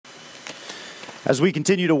As we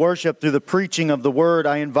continue to worship through the preaching of the Word,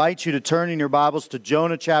 I invite you to turn in your Bibles to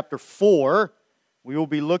Jonah chapter 4. We will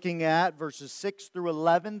be looking at verses 6 through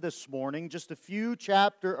 11 this morning. Just a few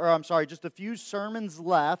sermons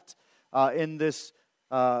left in this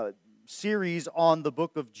series on the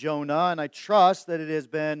book of Jonah, and I trust that it has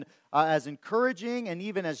been as encouraging and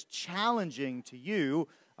even as challenging to you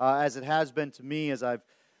as it has been to me as I've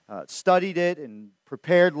studied it and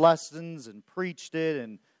prepared lessons and preached it,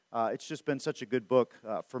 and it's just been such a good book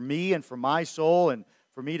for me and for my soul, and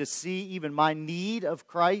for me to see even my need of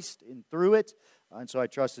Christ in through it. And so I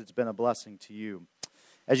trust it's been a blessing to you.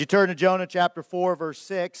 As you turn to Jonah chapter 4, verse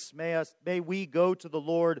 6, may we go to the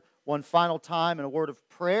Lord one final time in a word of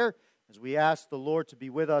prayer as we ask the Lord to be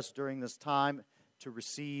with us during this time to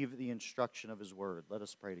receive the instruction of His Word. Let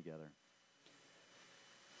us pray together.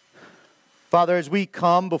 Father, as we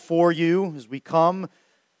come before you, as we come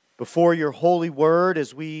before your holy word,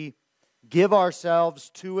 as we give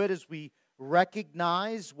ourselves to it, as we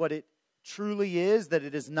recognize what it truly is, that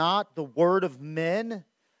it is not the word of men,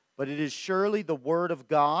 but it is surely the word of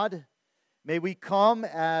God. May we come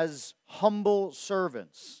as humble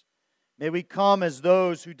servants. May we come as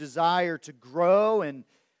those who desire to grow and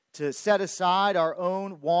to set aside our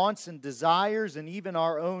own wants and desires and even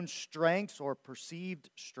our own strengths or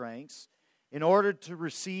perceived strengths in order to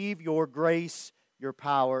receive your grace, your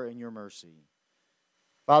power, and your mercy.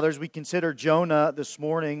 Father, as we consider Jonah this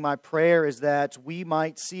morning, my prayer is that we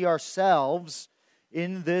might see ourselves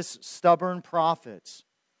in this stubborn prophet.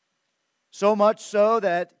 So much so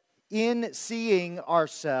that in seeing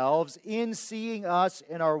ourselves, in seeing us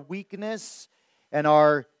in our weakness and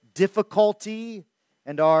our difficulty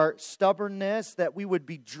and our stubbornness, that we would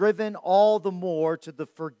be driven all the more to the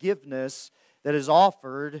forgiveness that is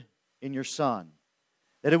offered in your Son.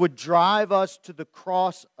 That it would drive us to the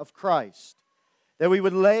cross of Christ. That we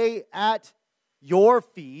would lay at your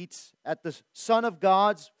feet, at the Son of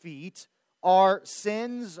God's feet, our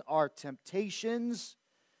sins, our temptations,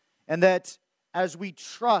 and that as we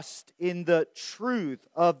trust in the truth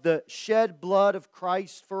of the shed blood of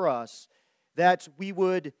Christ for us, that we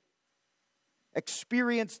would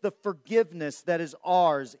experience the forgiveness that is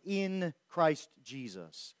ours in Christ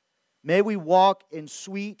Jesus. May we walk in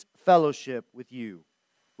sweet fellowship with you.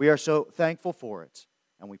 We are so thankful for it,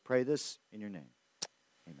 and we pray this in your name.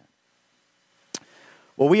 Amen.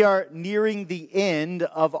 Well, we are nearing the end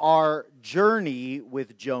of our journey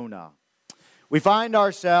with Jonah. We find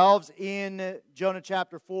ourselves in Jonah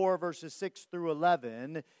chapter 4, verses 6 through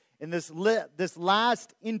 11, in this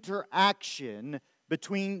last interaction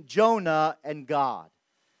between Jonah and God.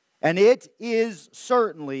 And it is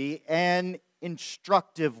certainly an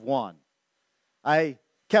instructive one. I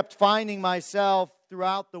kept finding myself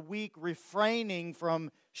throughout the week refraining from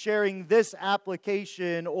sharing this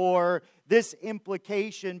application or this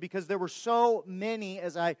implication because there were so many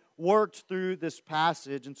as I worked through this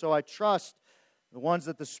passage. And so I trust the ones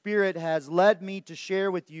that the Spirit has led me to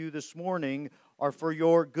share with you this morning are for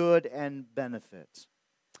your good and benefit.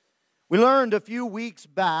 We learned a few weeks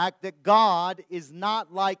back that God is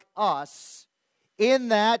not like us in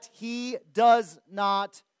that He does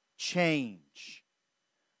not change.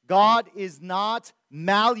 God is not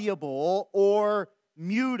malleable or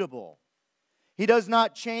mutable. He does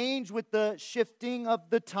not change with the shifting of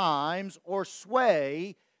the times or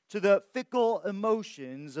sway to the fickle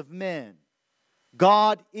emotions of men.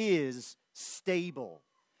 God is stable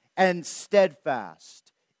and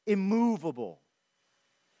steadfast, immovable.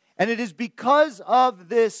 And it is because of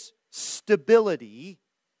this stability,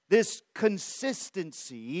 this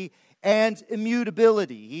consistency, and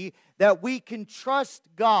immutability that we can trust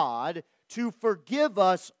God to forgive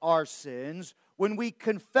us our sins when we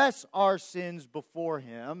confess our sins before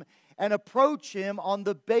Him and approach Him on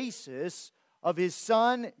the basis of His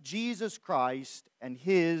Son, Jesus Christ, and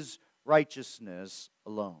His righteousness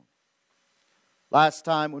alone. Last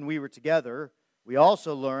time when we were together, we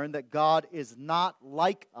also learned that God is not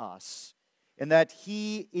like us and that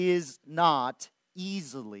He is not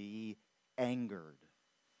easily angered.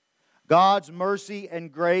 God's mercy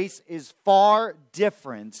and grace is far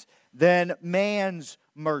different than man's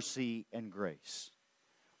mercy and grace.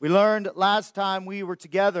 We learned last time we were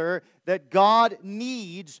together that God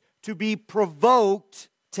needs to be provoked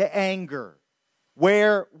to anger,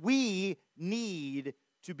 where we need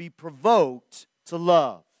to be provoked to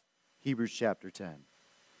love. Hebrews chapter 10.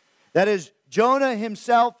 That is, Jonah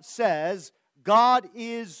himself says, God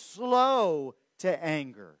is slow to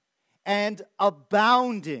anger and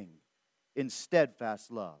abounding in steadfast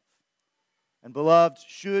love. And beloved,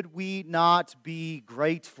 should we not be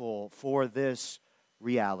grateful for this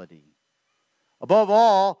reality? Above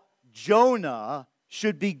all, Jonah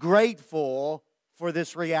should be grateful for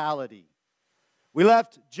this reality. We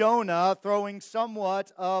left Jonah throwing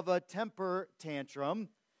somewhat of a temper tantrum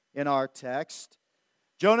in our text.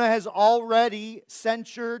 Jonah has already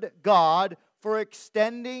censured God for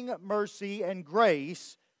extending mercy and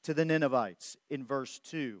grace to the Ninevites in verse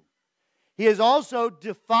 2. He has also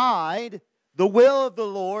defied the will of the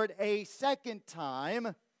Lord a second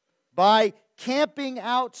time by camping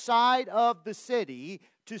outside of the city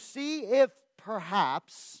to see if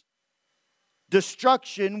perhaps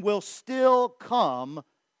destruction will still come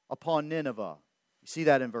upon Nineveh. You see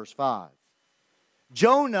that in verse 5.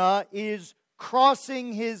 Jonah is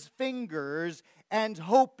crossing his fingers and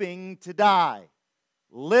hoping to die,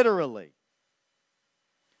 literally.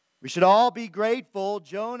 We should all be grateful,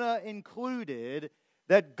 Jonah included,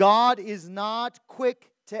 that God is not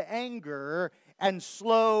quick to anger and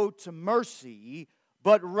slow to mercy,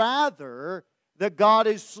 but rather that God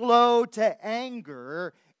is slow to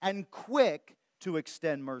anger and quick to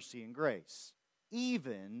extend mercy and grace,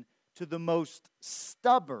 even to the most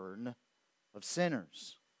stubborn of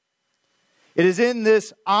sinners. It is in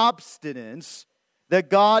this obstinance that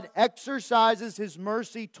God exercises His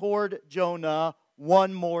mercy toward Jonah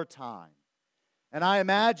one more time. And I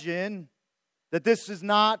imagine that this is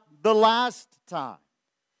not the last time.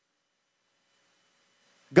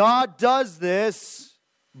 God does this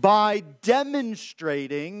by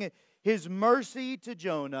demonstrating His mercy to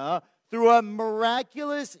Jonah through a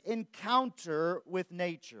miraculous encounter with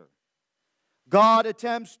nature. God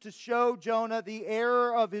attempts to show Jonah the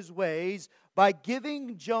error of his ways by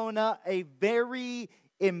giving Jonah a very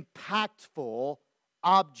impactful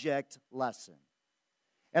object lesson.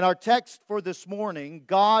 In our text for this morning,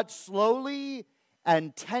 God slowly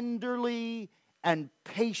and tenderly and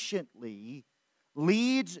patiently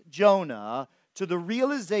leads Jonah to the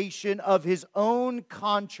realization of his own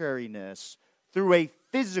contrariness through a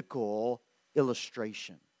physical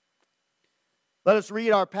illustration. Let us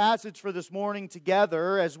read our passage for this morning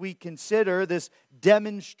together as we consider this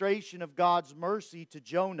demonstration of God's mercy to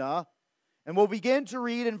Jonah. And we'll begin to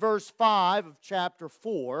read in verse 5 of chapter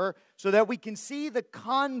 4 so that we can see the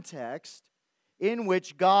context in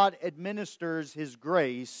which God administers His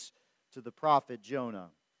grace to the prophet Jonah.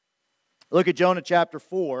 Look at Jonah chapter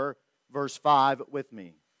 4, verse 5 with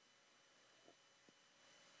me.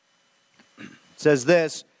 It says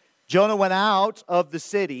this, Jonah went out of the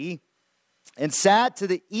city and sat to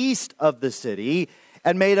the east of the city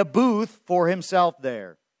and made a booth for himself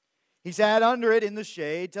there. He sat under it in the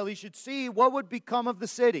shade till he should see what would become of the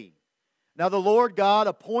city. Now the Lord God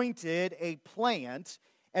appointed a plant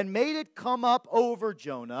and made it come up over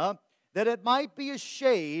Jonah, that it might be a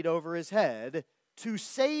shade over his head, to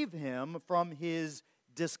save him from his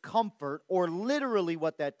discomfort, or literally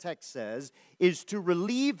what that text says, is to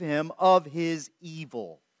relieve him of his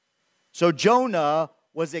evil. So Jonah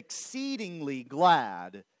was exceedingly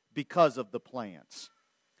glad because of the plants.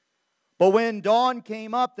 But when dawn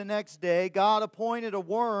came up the next day, God appointed a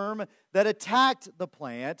worm that attacked the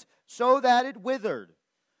plant so that it withered.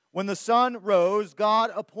 When the sun rose,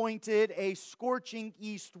 God appointed a scorching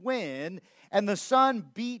east wind, and the sun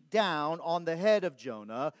beat down on the head of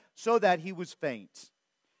Jonah so that he was faint.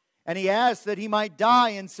 And he asked that he might die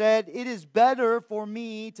and said, "It is better for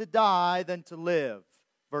me to die than to live."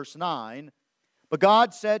 Verse 9, but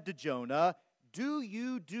God said to Jonah, "Do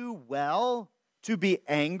you do well to be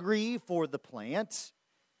angry for the plant?"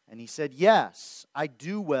 And he said, "Yes, I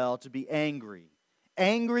do well to be angry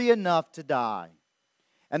enough to die."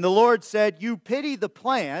 And the Lord said, "You pity the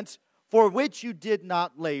plant for which you did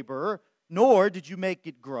not labor, nor did you make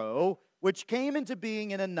it grow, which came into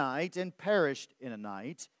being in a night and perished in a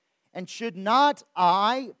night. And should not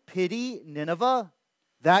I pity Nineveh,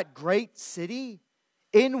 that great city,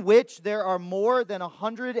 in which there are more than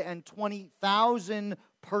 120,000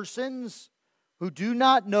 persons who do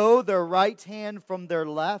not know their right hand from their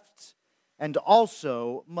left, and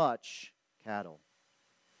also much cattle?"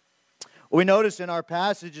 What we notice in our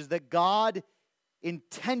passage is that God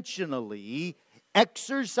intentionally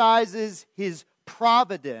exercises His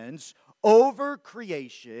providence over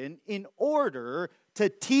creation in order to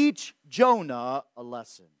teach Jonah a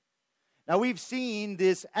lesson. Now, we've seen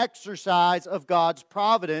this exercise of God's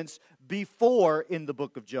providence before in the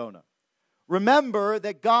book of Jonah. Remember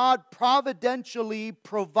that God providentially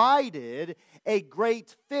provided a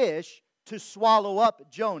great fish to swallow up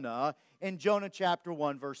Jonah in Jonah chapter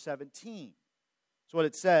 1, verse 17. That's what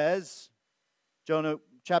it says. Jonah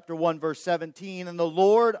chapter 1, verse 17, and the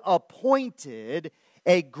Lord appointed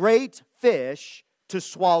a great fish to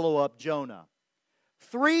swallow up Jonah.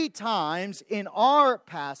 3 times in our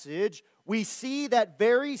passage, we see that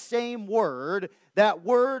very same word, that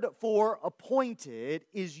word for appointed,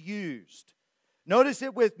 is used. Notice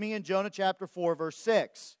it with me in Jonah chapter 4, verse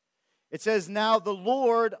 6. It says, "Now the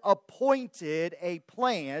Lord appointed a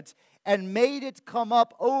plant and made it come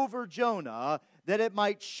up over Jonah, that it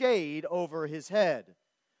might shade over his head."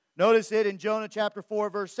 Notice it in Jonah chapter 4,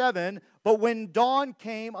 verse 7. "But when dawn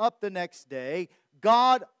came up the next day,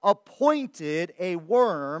 God appointed a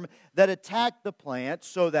worm that attacked the plant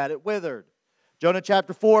so that it withered." Jonah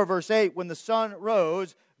chapter 4, verse 8. "When the sun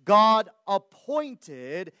rose, God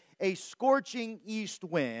appointed a scorching east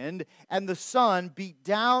wind, and the sun beat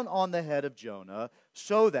down on the head of Jonah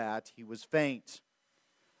so that he was faint."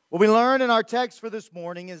 What we learn in our text for this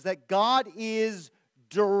morning is that God is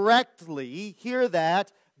directly, hear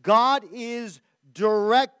that, God is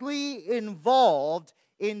directly involved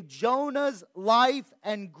in Jonah's life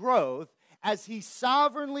and growth as he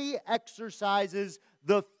sovereignly exercises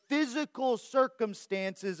the physical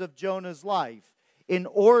circumstances of Jonah's life in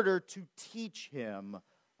order to teach him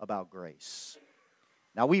about grace.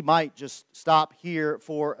 Now, we might just stop here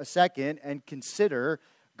for a second and consider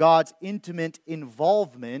God's intimate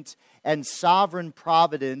involvement and sovereign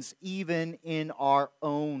providence even in our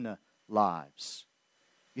own lives.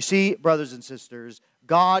 You see, brothers and sisters,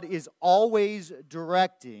 God is always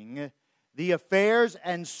directing the affairs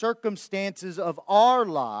and circumstances of our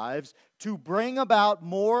lives to bring about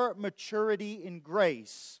more maturity in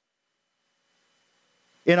grace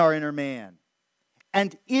in our inner man.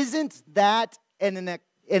 And isn't that an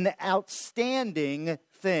outstanding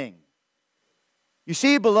thing? You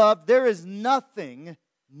see, beloved, there is nothing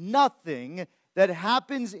that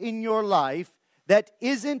happens in your life that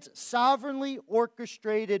isn't sovereignly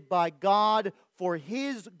orchestrated by God for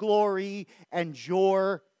His glory and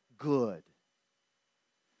your good.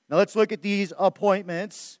 Now let's look at these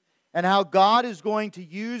appointments and how God is going to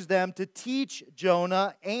use them to teach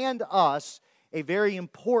Jonah and us a very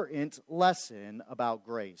important lesson about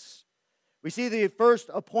grace. We see the first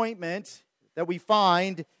appointment that we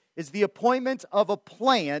find is the appointment of a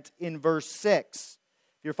plant in verse 6.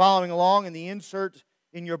 If you're following along in the insert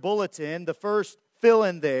in your bulletin, the first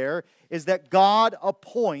fill-in there is that God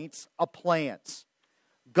appoints a plant.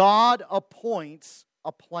 God appoints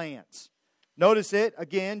a plant. Notice it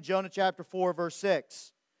again, Jonah chapter 4, verse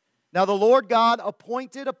 6. "Now the Lord God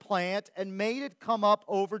appointed a plant and made it come up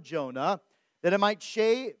over Jonah, that it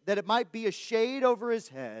might be a shade over his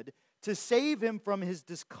head, to save him from his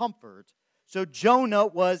discomfort. So Jonah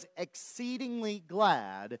was exceedingly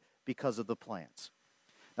glad because of the plant."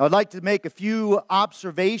 Now I'd like to make a few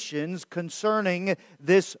observations concerning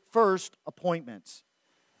this first appointment.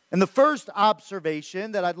 And the first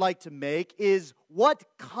observation that I'd like to make is,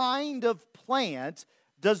 what kind of plant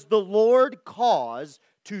does the Lord cause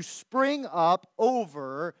to spring up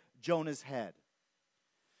over Jonah's head?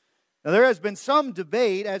 Now, there has been some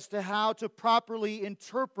debate as to how to properly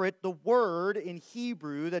interpret the word in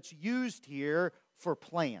Hebrew that's used here for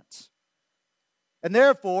plant. And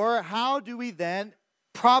therefore, how do we then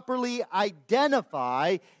properly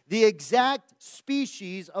identify the exact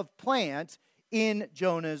species of plant in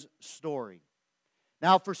Jonah's story?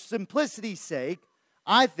 Now, for simplicity's sake,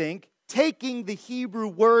 I think taking the Hebrew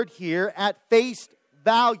word here at face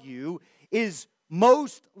value is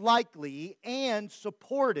most likely and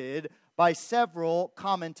supported by several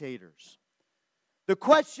commentators. The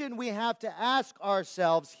question we have to ask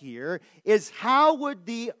ourselves here is, how would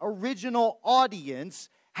the original audience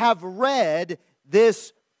have read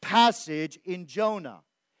this passage in Jonah?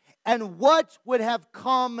 And what would have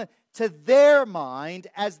come to their mind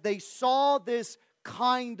as they saw this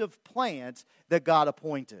kind of plant that God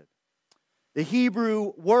appointed? The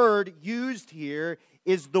Hebrew word used here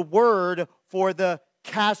is the word for the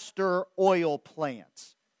castor-oil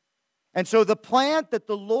plant. And so the plant that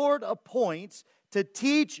the Lord appoints to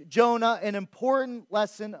teach Jonah an important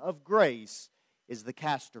lesson of grace is the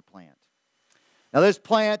castor plant. Now this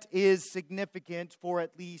plant is significant for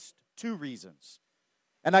at least two reasons.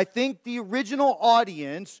 And I think the original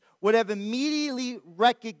audience would have immediately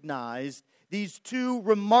recognized these two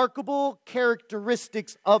remarkable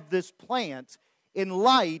characteristics of this plant in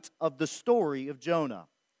light of the story of Jonah.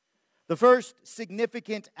 The first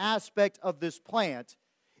significant aspect of this plant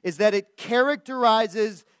is that it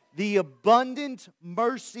characterizes the abundant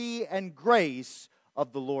mercy and grace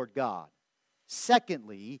of the Lord God.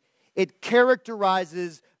 Secondly, it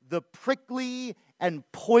characterizes the prickly and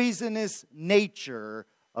poisonous nature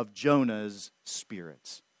of Jonah's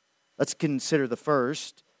spirit. Let's consider the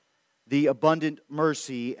first, the abundant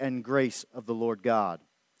mercy and grace of the Lord God.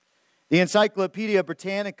 The Encyclopedia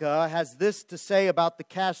Britannica has this to say about the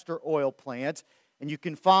castor oil plant And you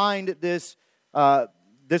can find this on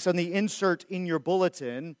the insert in your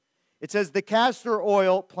bulletin. It says the castor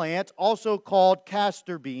oil plant, also called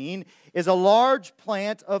castor bean, is a large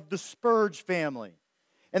plant of the spurge family.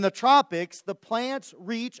 In the tropics, the plants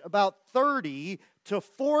reach about 30 to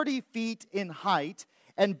 40 feet in height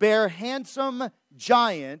and bear handsome,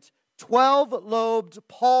 giant, 12-lobed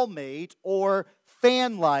palmate or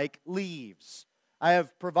fanlike leaves. I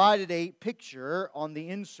have provided a picture on the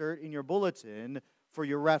insert in your bulletin for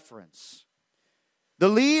your reference. The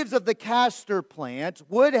leaves of the castor plant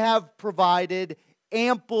would have provided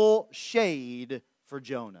ample shade for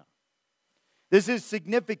Jonah. This is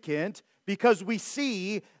significant because we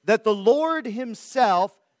see that the Lord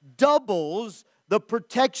Himself doubles the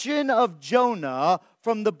protection of Jonah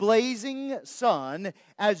from the blazing sun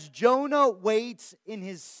as Jonah waits in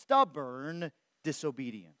his stubborn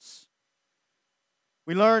disobedience.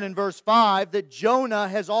 We learn in verse 5 that Jonah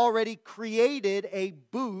has already created a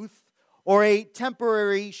booth or a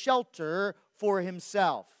temporary shelter for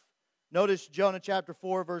himself. Notice Jonah chapter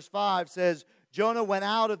 4 verse 5 says, Jonah went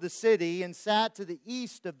out of the city and sat to the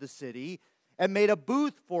east of the city and made a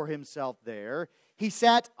booth for himself there. He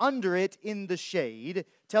sat under it in the shade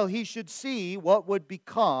till he should see what would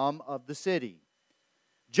become of the city.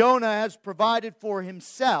 Jonah has provided for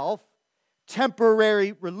himself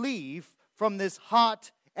temporary relief from this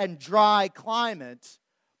hot and dry climate,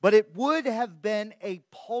 but it would have been a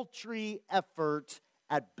paltry effort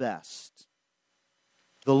at best.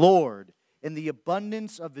 The Lord, in the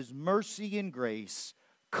abundance of His mercy and grace,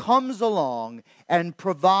 comes along and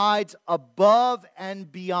provides above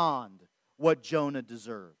and beyond what Jonah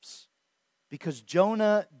deserves. Because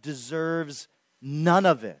Jonah deserves none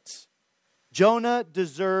of it. Jonah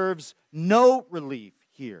deserves no relief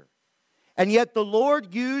here. And yet the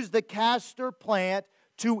Lord used the castor plant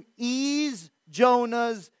to ease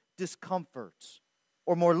Jonah's discomfort,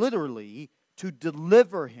 or more literally, to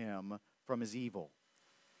deliver him from his evil.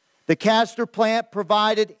 The castor plant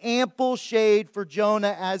provided ample shade for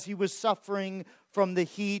Jonah as he was suffering from the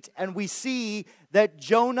heat, and we see that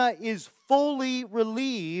Jonah is fully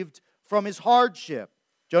relieved from his hardship.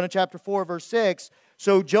 Jonah chapter 4, verse 6,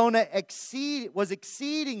 so Jonah was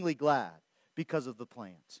exceedingly glad because of the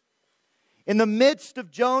plant. In the midst of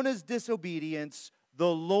Jonah's disobedience, the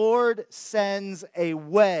Lord sends a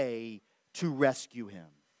way to rescue him,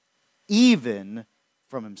 even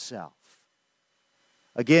from himself.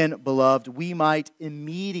 Again, beloved, we might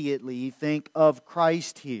immediately think of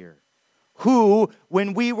Christ here, who,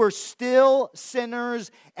 when we were still sinners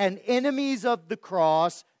and enemies of the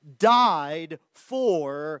cross, died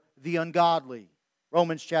for the ungodly.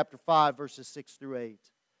 Romans chapter 5, verses 6 through 8.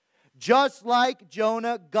 Just like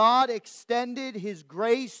Jonah, God extended His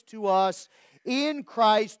grace to us in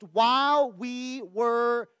Christ while we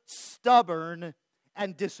were stubborn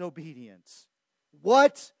and disobedient.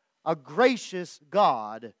 What a gracious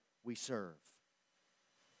God we serve.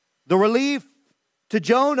 The relief to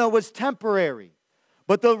Jonah was temporary,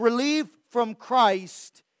 but the relief from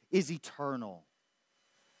Christ is eternal.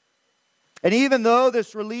 And even though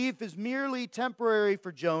this relief is merely temporary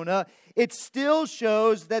for Jonah, it still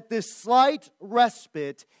shows that this slight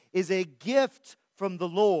respite is a gift from the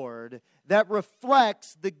Lord that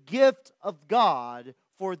reflects the gift of God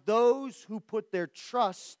for those who put their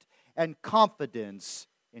trust and confidence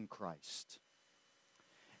in Christ.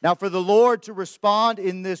 Now, for the Lord to respond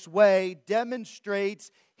in this way demonstrates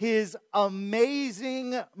His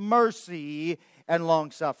amazing mercy and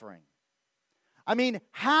long-suffering. I mean,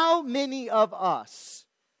 how many of us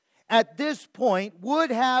at this point would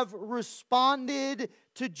have responded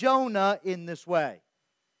to Jonah in this way?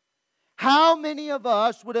 How many of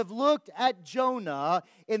us would have looked at Jonah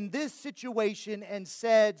in this situation and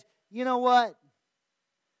said, you know what?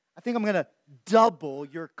 I think I'm going to double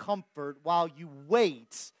your comfort while you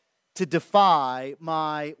wait to defy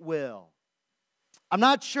my will. I'm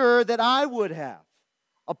not sure that I would have,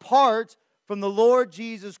 apart from the Lord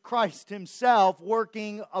Jesus Christ Himself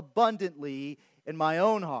working abundantly in my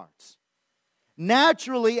own heart.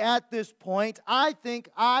 Naturally, at this point, I think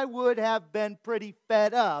I would have been pretty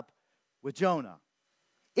fed up with Jonah.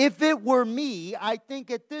 If it were me, I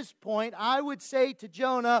think at this point I would say to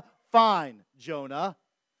Jonah, fine, Jonah.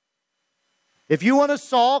 If you want to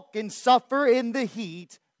sulk and suffer in the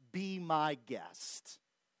heat, be my guest.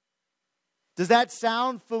 Does that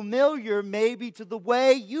sound familiar maybe to the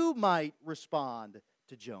way you might respond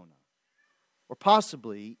to Jonah? Or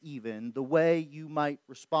possibly even the way you might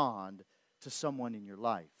respond to someone in your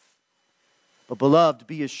life. But beloved,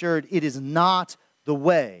 be assured it is not the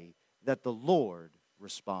way that the Lord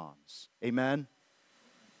responds. Amen?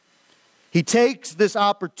 He takes this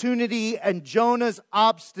opportunity and Jonah's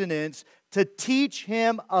obstinance to teach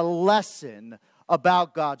him a lesson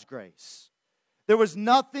about God's grace. There was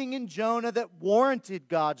nothing in Jonah that warranted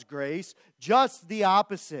God's grace, just the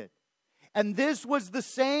opposite. And this was the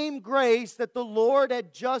same grace that the Lord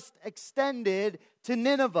had just extended to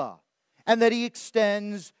Nineveh, and that He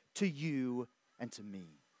extends to you and to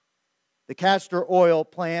me. The castor oil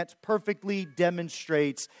plant perfectly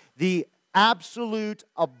demonstrates the absolute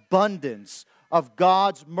abundance of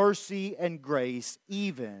God's mercy and grace,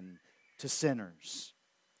 even to sinners.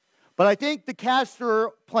 But I think the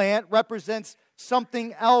castor plant represents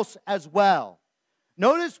something else as well.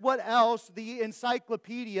 Notice what else the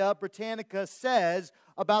Encyclopedia Britannica says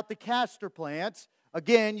about the castor plant.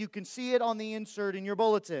 Again, you can see it on the insert in your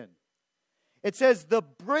bulletin. It says, the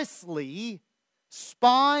bristly,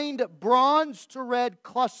 spined, bronze to red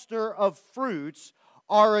cluster of fruits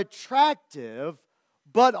are attractive,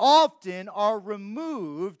 but often are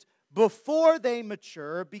removed before they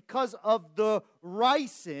mature because of the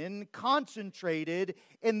ricin concentrated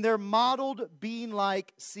in their mottled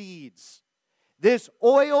bean-like seeds. This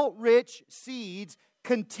oil-rich seeds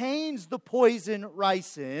contains the poison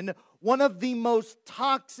ricin, one of the most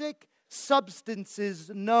toxic substances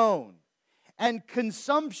known, and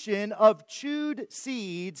consumption of chewed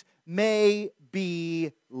seeds may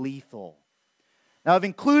be lethal. Now, I've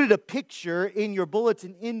included a picture in your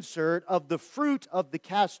bulletin insert of the fruit of the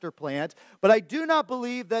castor plant, but I do not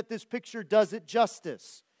believe that this picture does it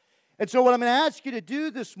justice. And so what I'm going to ask you to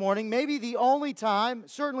do this morning, maybe the only time,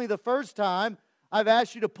 certainly the first time, I've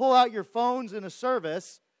asked you to pull out your phones in a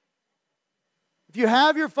service. If you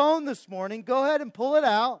have your phone this morning, go ahead and pull it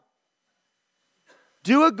out.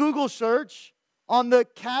 Do a Google search on the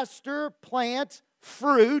castor plant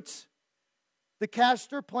fruit, the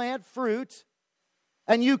castor plant fruit,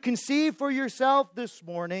 and you can see for yourself this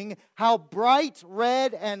morning how bright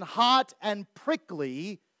red and hot and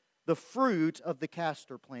prickly the fruit of the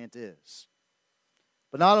castor plant is.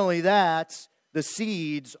 But not only that, the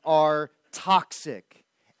seeds are toxic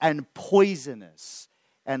and poisonous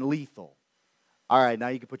and lethal. All right, now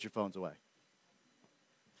you can put your phones away.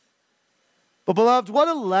 But beloved, what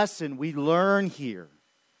a lesson we learn here.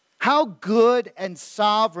 How good and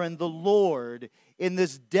sovereign the Lord in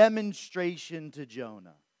this demonstration to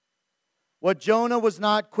Jonah. What Jonah was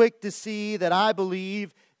not quick to see that I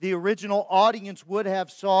believe the original audience would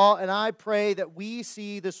have saw, and I pray that we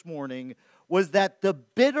see this morning, was that the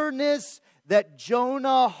bitterness that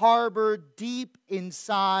Jonah harbored deep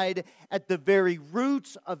inside at the very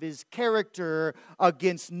roots of his character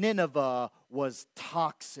against Nineveh was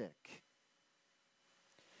toxic.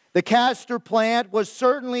 The castor plant was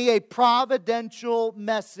certainly a providential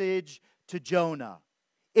message to Jonah,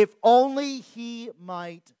 if only he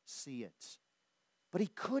might see it. But he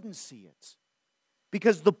couldn't see it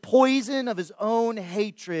because the poison of his own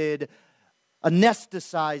hatred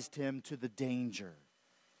anesthetized him to the danger.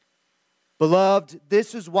 Beloved,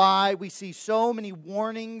 this is why we see so many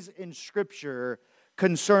warnings in Scripture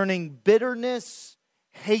concerning bitterness,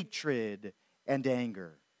 hatred, and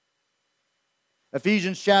anger.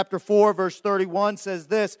 Ephesians chapter 4, verse 31 says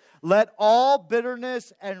this, "Let all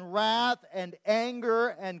bitterness and wrath and anger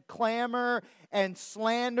and clamor and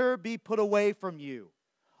slander be put away from you,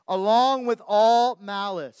 along with all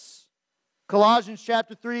malice." Colossians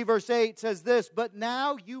chapter 3, verse 8 says this, "But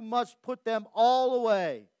now you must put them all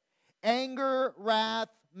away, anger, wrath,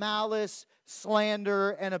 malice,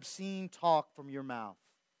 slander, and obscene talk from your mouth."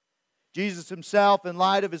 Jesus himself, in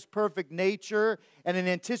light of his perfect nature and in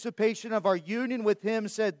anticipation of our union with him,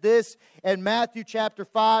 said this in Matthew chapter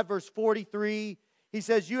 5, verse 43. He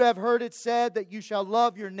says, "You have heard it said that you shall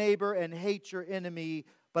love your neighbor and hate your enemy.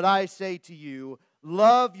 But I say to you,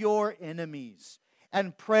 love your enemies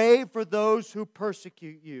and pray for those who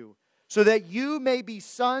persecute you, so that you may be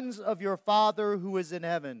sons of your Father who is in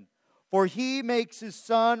heaven. For he makes his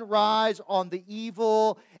sun rise on the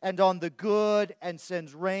evil and on the good, and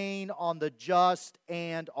sends rain on the just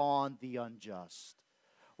and on the unjust."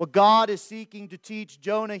 What God is seeking to teach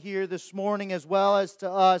Jonah here this morning, as well as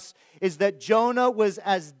to us, is that Jonah was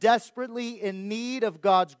as desperately in need of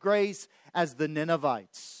God's grace as the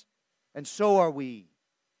Ninevites. And so are we.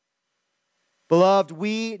 Beloved,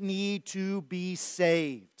 we need to be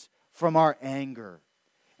saved from our anger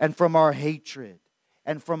and from our hatred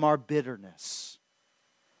and from our bitterness.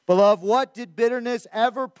 Beloved, what did bitterness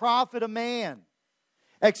ever profit a man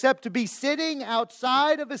except to be sitting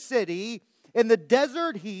outside of a city in the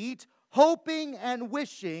desert heat, hoping and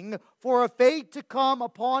wishing for a fate to come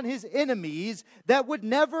upon his enemies that would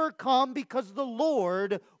never come because the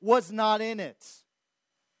Lord was not in it?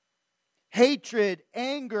 hatred,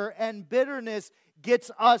 anger, and bitterness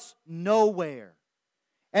gets us nowhere.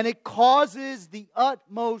 And it causes the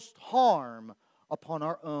utmost harm upon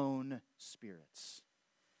our own spirits.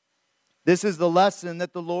 This is the lesson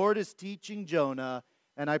that the Lord is teaching Jonah,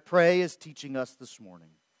 and I pray is teaching us this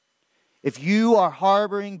morning. If you are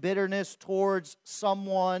harboring bitterness towards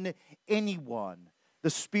someone, anyone,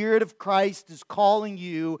 the Spirit of Christ is calling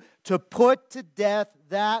you to put to death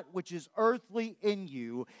that which is earthly in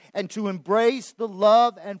you and to embrace the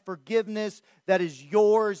love and forgiveness that is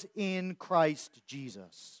yours in Christ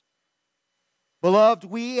Jesus. Beloved,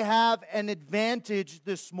 we have an advantage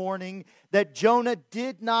this morning that Jonah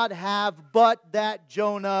did not have, but that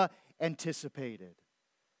Jonah anticipated.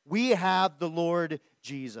 We have the Lord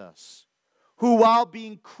Jesus, who while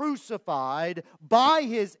being crucified by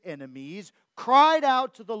his enemies, cried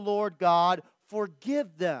out to the Lord God,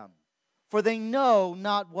 "Forgive them, for they know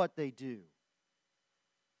not what they do."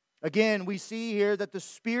 Again, we see here that the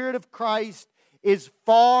Spirit of Christ is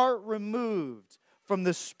far removed from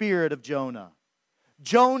the spirit of Jonah.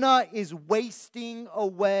 Jonah is wasting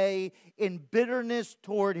away in bitterness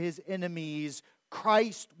toward his enemies.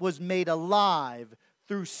 Christ was made alive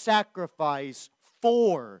through sacrifice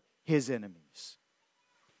for his enemies.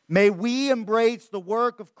 May we embrace the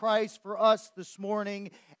work of Christ for us this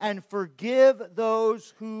morning and forgive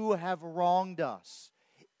those who have wronged us,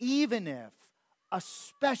 even if,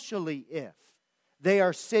 especially if, they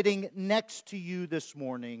are sitting next to you this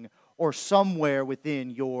morning or somewhere within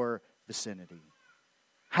your vicinity.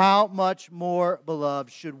 How much more,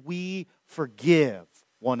 beloved, should we forgive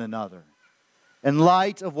one another in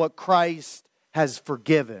light of what Christ has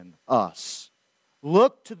forgiven us?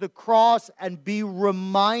 Look to the cross and be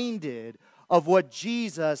reminded of what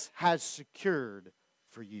Jesus has secured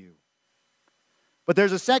for you. But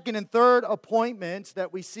there's a second and third appointment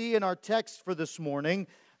that we see in our text for this morning.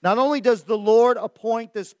 Not only does the Lord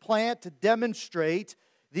appoint this plant to demonstrate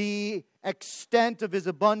the extent of his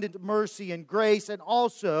abundant mercy and grace, and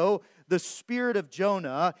also the spirit of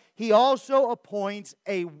Jonah, he also appoints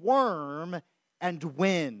a worm and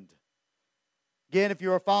wind. Again, if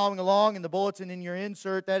you are following along in the bulletin in your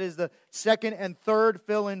insert, that is the second and third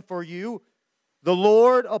fill-in for you. The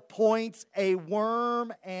Lord appoints a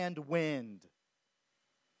worm and wind.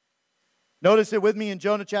 Notice it with me in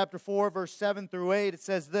Jonah chapter 4, verse 7 through 8. It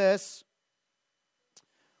says this: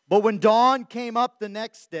 "But when dawn came up the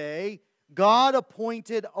next day, God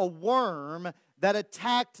appointed a worm that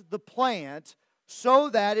attacked the plant so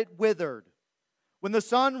that it withered. When the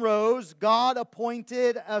sun rose, God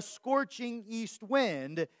appointed a scorching east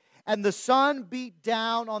wind, and the sun beat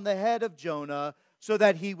down on the head of Jonah so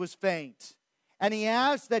that he was faint. And he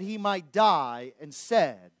asked that he might die, and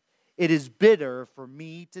said, 'It is better for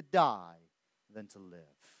me to die than to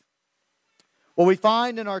live.'" What we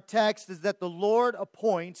find in our text is that the Lord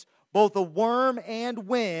appoints both a worm and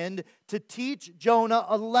wind to teach Jonah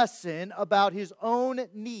a lesson about his own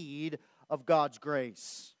need of God's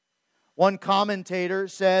grace. One commentator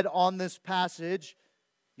said on this passage,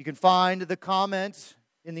 you can find the comment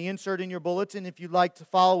in the insert in your bulletin if you'd like to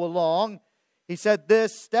follow along. He said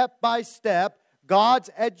this: "Step by step, God's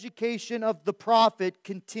education of the prophet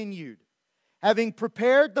continued. Having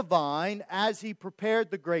prepared the vine as he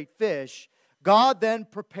prepared the great fish, God then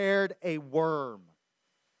prepared a worm.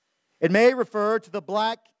 It may refer to the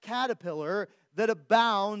black caterpillar that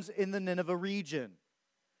abounds in the Nineveh region.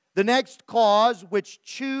 The next clause, which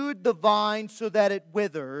chewed the vine so that it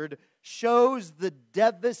withered, shows the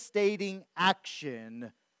devastating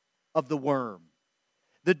action of the worm.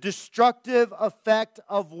 The destructive effect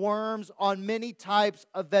of worms on many types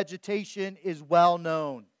of vegetation is well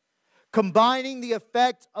known. Combining the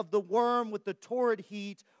effect of the worm with the torrid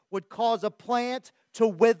heat would cause a plant to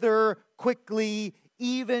wither quickly,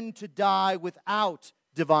 even to die without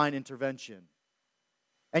divine intervention.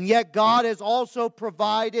 And yet God has also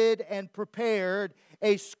provided and prepared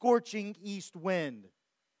a scorching east wind.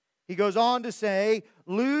 He goes on to say,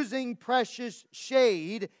 losing precious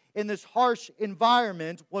shade in this harsh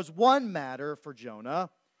environment was one matter for Jonah.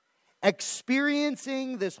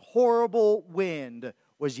 Experiencing this horrible wind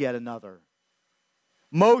was yet another.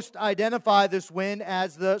 Most identify this wind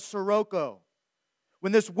as the sirocco.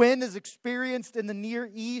 When this wind is experienced in the Near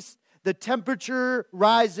East, the temperature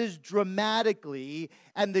rises dramatically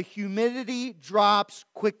and the humidity drops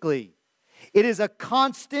quickly. It is a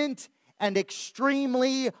constant and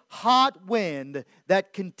extremely hot wind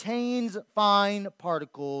that contains fine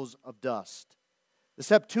particles of dust. The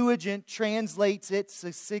Septuagint translates it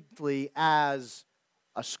succinctly as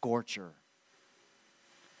a scorcher.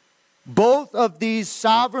 Both of these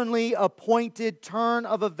sovereignly appointed turn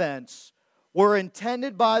of events were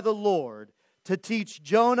intended by the Lord to teach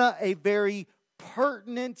Jonah a very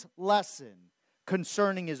pertinent lesson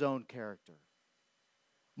concerning his own character.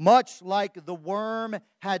 Much like the worm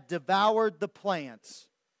had devoured the plants,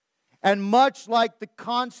 and much like the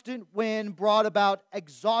constant wind brought about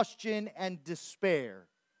exhaustion and despair,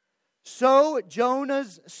 so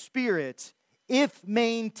Jonah's spirit, if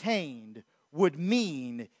maintained, would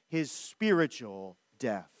mean his spiritual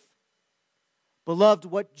death. Beloved,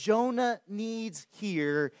 what Jonah needs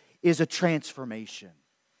here is a transformation.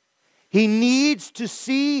 He needs to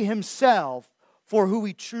see himself for who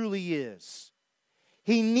he truly is.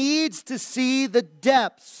 He needs to see the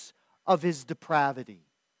depths of his depravity.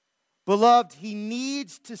 Beloved, he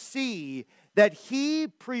needs to see that he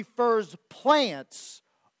prefers plants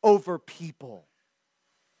over people.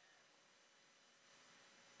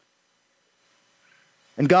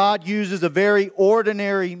 And God uses a very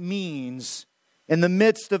ordinary means in the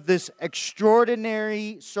midst of this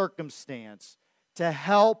extraordinary circumstance to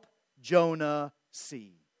help Jonah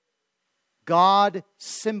see. God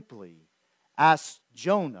simply asked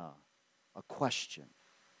Jonah a question.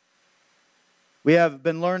 We have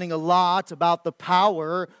been learning a lot about the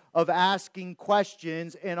power of asking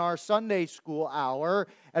questions in our Sunday school hour.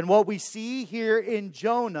 And what we see here in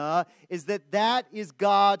Jonah is that is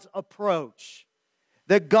God's approach.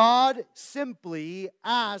 That God simply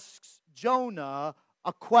asks Jonah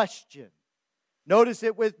a question. Notice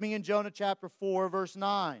it with me in Jonah chapter 4, verse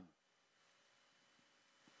 9.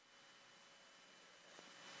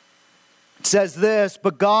 It says this,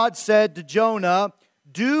 "But God said to Jonah,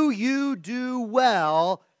 'Do you do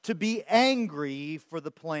well to be angry for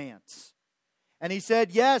the plants?' And he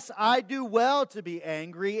said, 'Yes, I do well to be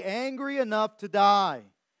angry, angry enough to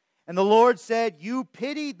die.' And the Lord said, 'You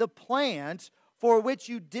pitied the plant for which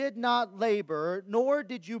you did not labor, nor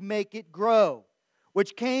did you make it grow,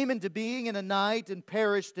 which came into being in a night and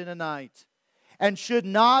perished in a night. And should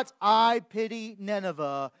not I pity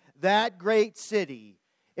Nineveh, that great city,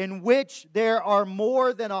 in which there are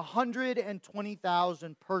more than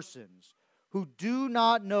 120,000 persons who do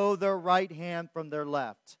not know their right hand from their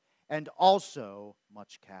left, and also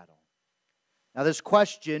much cattle?'" Now this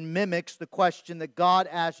question mimics the question that God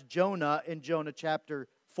asked Jonah in Jonah chapter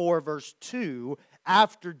 4, verse 2,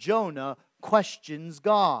 after Jonah questions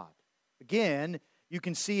God. Again, you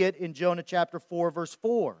can see it in Jonah chapter 4, verse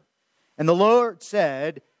 4. "And the Lord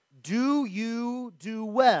said, 'Do you do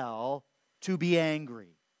well to be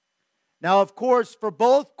angry?'" Now, of course, for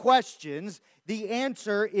both questions, the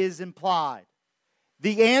answer is implied.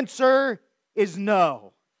 The answer is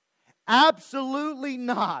no. Absolutely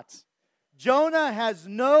not. Jonah has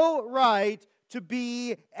no right to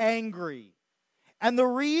be angry. And the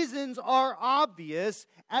reasons are obvious,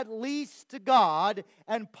 at least to God,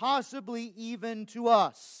 and possibly even to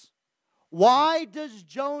us. Why does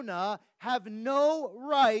Jonah have no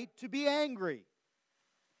right to be angry?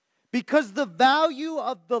 Because the value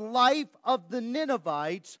of the life of the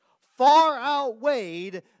Ninevites far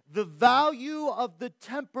outweighed the value of the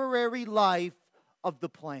temporary life of the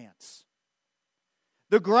plants.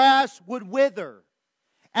 The grass would wither,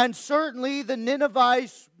 and certainly the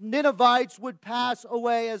Ninevites would pass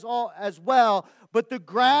away as well, but the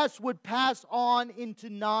grass would pass on into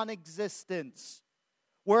non-existence,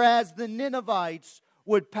 whereas the Ninevites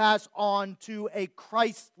would pass on to a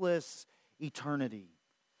Christless eternity.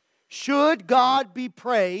 Should God be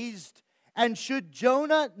praised, and should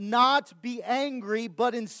Jonah not be angry,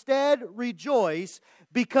 but instead rejoice,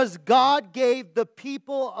 because God gave the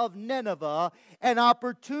people of Nineveh an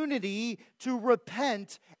opportunity to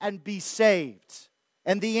repent and be saved?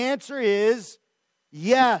 And the answer is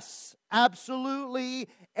yes, absolutely,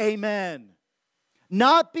 amen.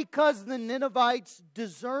 Not because the Ninevites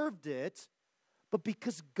deserved it, but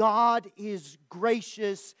because God is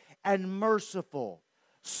gracious and merciful,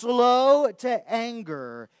 slow to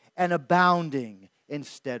anger, and abounding in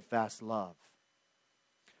steadfast love.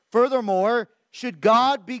 Furthermore, should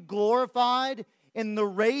God be glorified in the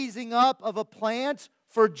raising up of a plant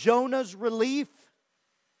for Jonah's relief?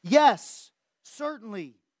 Yes,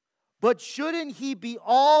 certainly. But shouldn't He be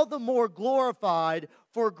all the more glorified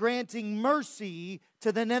for granting mercy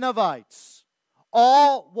to the Ninevites,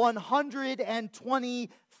 all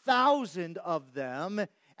 120,000 of them,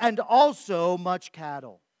 and also much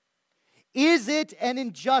cattle? Is it an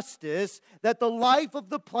injustice that the life of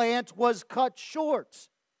the plant was cut short?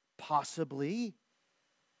 Possibly.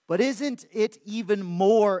 But isn't it even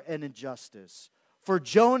more an injustice for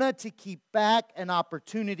Jonah to keep back an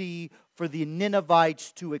opportunity for the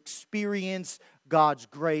Ninevites to experience God's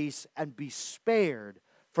grace and be spared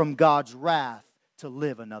from God's wrath to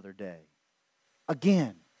live another day?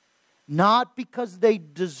 Again, not because they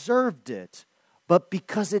deserved it, but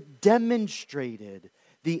because it demonstrated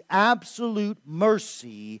the absolute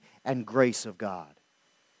mercy and grace of God.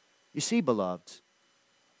 You see, beloved,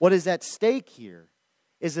 what is at stake here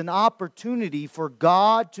is an opportunity for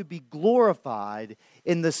God to be glorified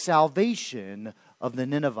in the salvation of the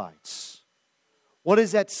Ninevites. What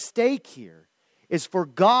is at stake here is for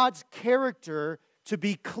God's character to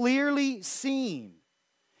be clearly seen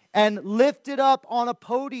and lifted up on a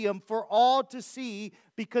podium for all to see,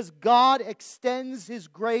 because God extends His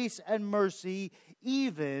grace and mercy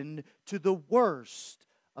even to the worst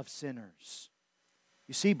of sinners.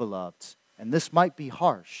 You see, beloved, and this might be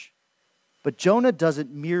harsh, but Jonah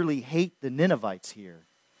doesn't merely hate the Ninevites here.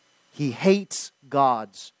 He hates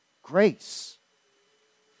God's grace.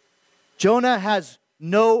 Jonah has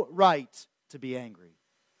no right to be angry.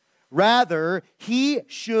 Rather, he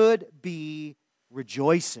should be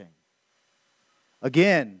rejoicing.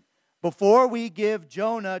 Again, before we give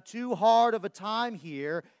Jonah too hard of a time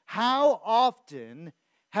here, how often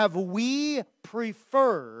have we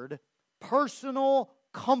preferred personal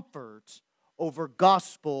comfort over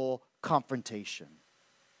gospel confrontation?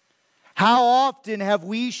 How often have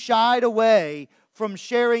we shied away from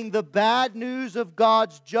sharing the bad news of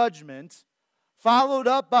God's judgment, followed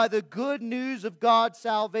up by the good news of God's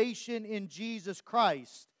salvation in Jesus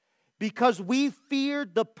Christ, because we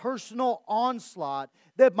feared the personal onslaught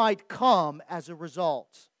that might come as a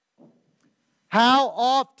result? How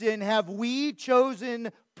often have we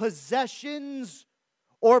chosen possessions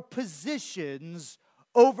or positions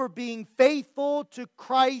over being faithful to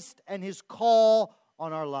Christ and His call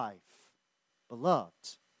on our life?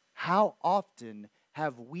 Beloved, how often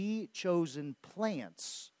have we chosen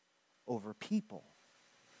plants over people?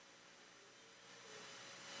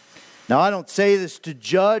 Now, I don't say this to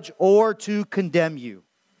judge or to condemn you.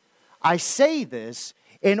 I say this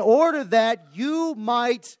in order that you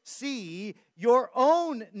might see your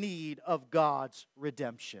own need of God's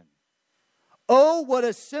redemption. Oh, what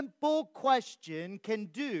a simple question can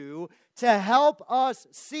do to help us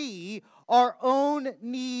see our own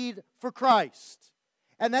need for Christ.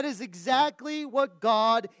 And that is exactly what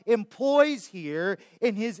God employs here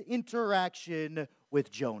in His interaction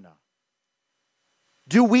with Jonah.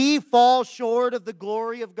 Do we fall short of the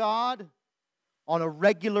glory of God? On a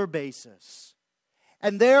regular basis.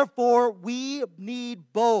 And therefore, we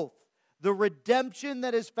need both the redemption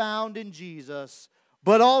that is found in Jesus,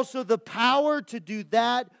 but also the power to do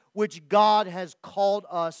that which God has called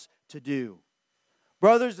us to do.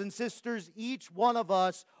 Brothers and sisters, each one of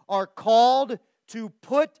us are called to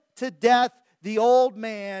put to death the old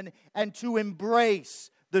man and to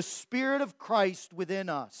embrace the Spirit of Christ within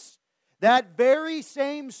us. That very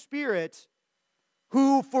same Spirit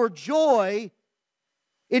who for joy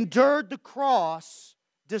endured the cross,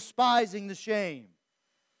 despising the shame.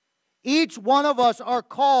 Each one of us are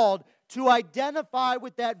called to identify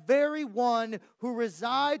with that very one who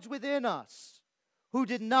resides within us, who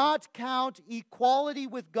did not count equality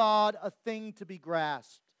with God a thing to be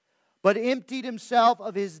grasped, but emptied Himself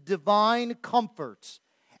of His divine comforts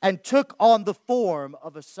and took on the form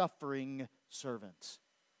of a suffering servant.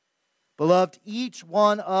 Beloved, each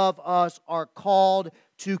one of us are called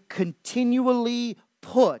to continually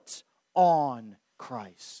put on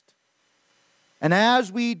Christ. And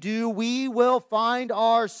as we do, we will find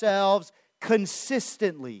ourselves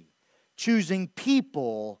consistently choosing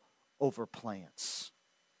people over plants.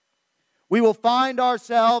 We will find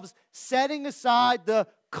ourselves setting aside the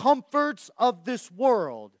comforts of this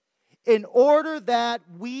world in order that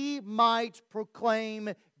we might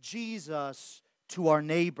proclaim Jesus to our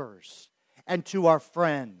neighbors and to our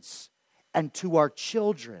friends and to our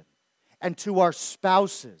children and to our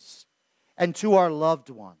spouses and to our loved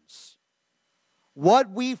ones. What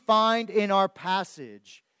we find in our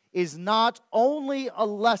passage is not only a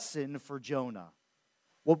lesson for Jonah.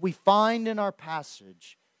 What we find in our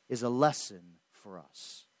passage is a lesson for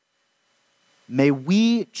us. May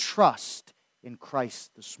we trust in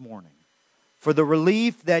Christ this morning for the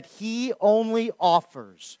relief that He only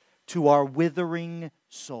offers to our withering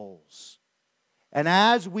souls. And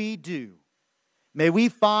as we do, may we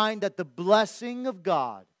find that the blessing of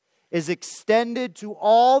God is extended to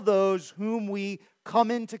all those whom we come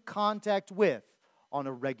into contact with on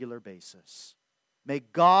a regular basis. May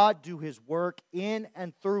God do His work in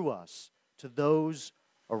and through us to those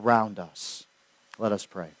around us. Let us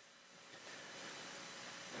pray.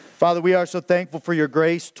 Father, we are so thankful for Your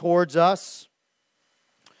grace towards us.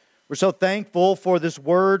 We're so thankful for this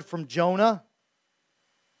word from Jonah.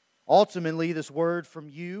 Ultimately, this word from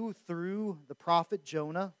You through the prophet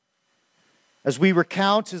Jonah. As we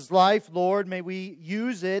recount his life, Lord, may we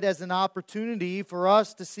use it as an opportunity for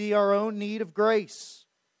us to see our own need of grace.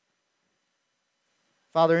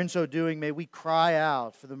 Father, in so doing, may we cry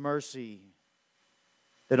out for the mercy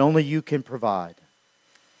that only you can provide.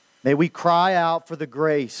 May we cry out for the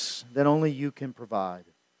grace that only you can provide.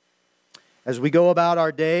 As we go about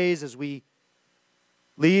our days, as we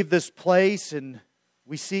leave this place and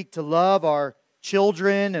we seek to love our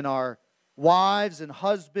children and our wives and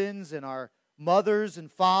husbands and our mothers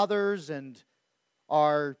and fathers and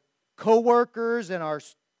our co-workers and our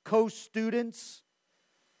co-students,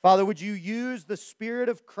 Father, would you use the Spirit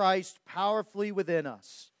of Christ powerfully within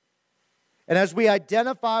us? And as we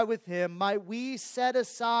identify with Him, might we set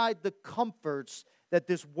aside the comforts that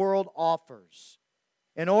this world offers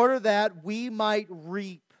in order that we might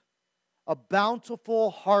reap a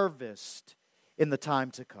bountiful harvest in the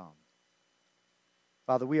time to come.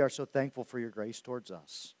 Father, we are so thankful for your grace towards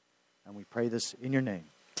us. And we pray this in your name.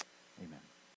 Amen.